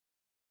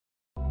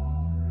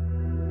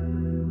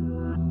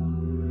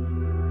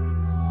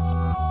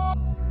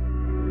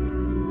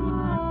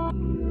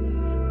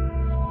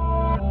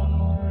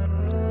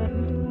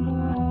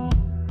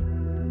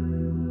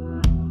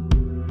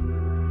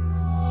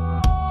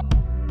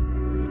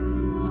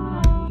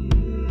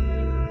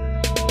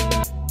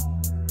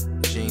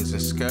jeans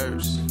and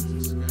skirts,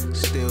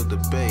 still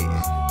debating,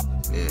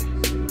 yeah.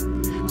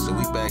 So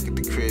we back at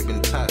the crib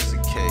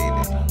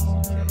intoxicated.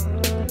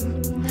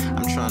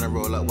 I'm tryna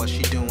roll up while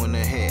she doing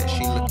her hair.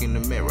 She look in the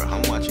mirror,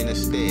 I'm watching the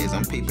stairs.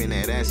 I'm peeping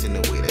that ass in the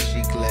way that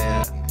she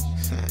glare.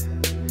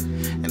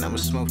 And I'ma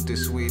smoke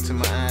this weed till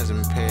my eyes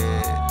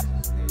impaired.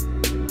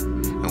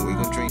 And we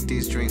gon' drink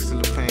these drinks till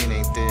the pain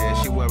ain't there.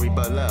 She worried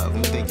about love,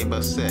 I'm thinking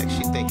about sex.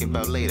 She thinking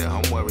about later,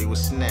 I'm worried with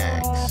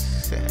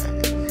snacks.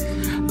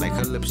 Like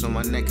her lips on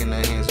my neck and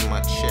her hands on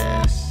my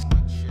chest.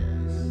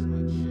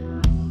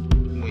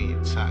 We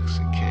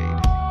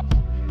intoxicated.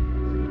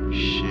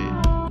 Shit,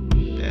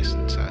 that's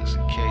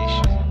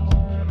intoxication.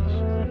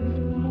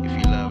 If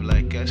you love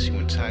like us, you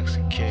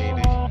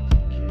intoxicated.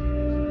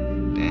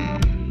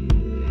 Damn,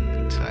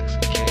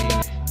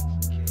 intoxicated.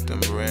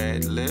 Them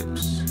red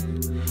lips,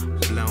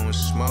 blowing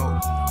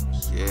smoke,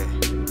 yeah.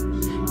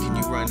 Can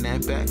you run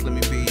that back? Let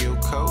me be your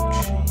coach.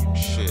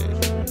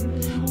 Shit,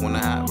 when I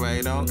hop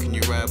right on, can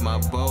you ride my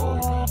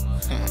boat?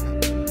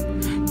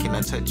 Can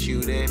I touch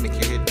you there, make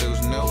you hit those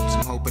notes?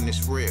 I'm hoping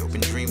it's real,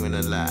 been dreaming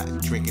a lot.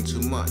 Drinking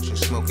too much and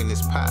smoking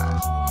this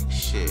pot.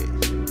 Shit,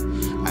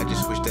 I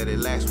just wish that it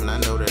lasts when I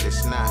know that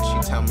it's not. She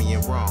tell me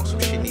I'm wrong, some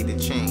shit need to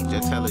change. I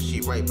tell her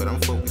she right, but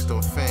I'm focused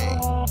on fame.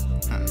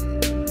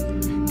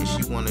 And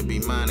she wanna be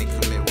mine and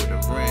commit with a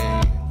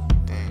ring.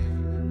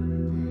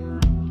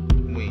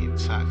 Damn, we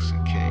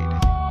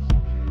intoxicated.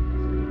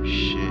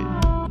 Shit,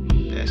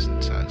 that's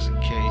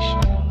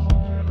intoxication.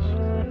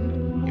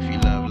 If you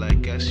love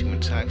like us, you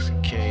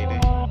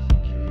intoxicated.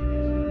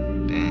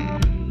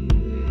 Damn,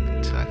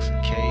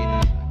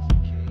 intoxicated.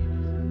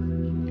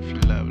 If you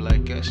love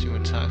like us, you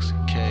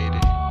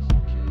intoxicated.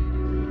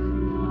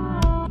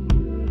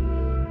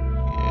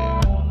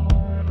 Yeah.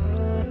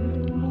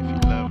 If you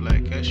love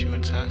like us, you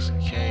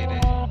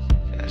intoxicated.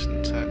 That's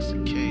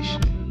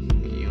intoxication.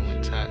 You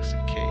intoxicated.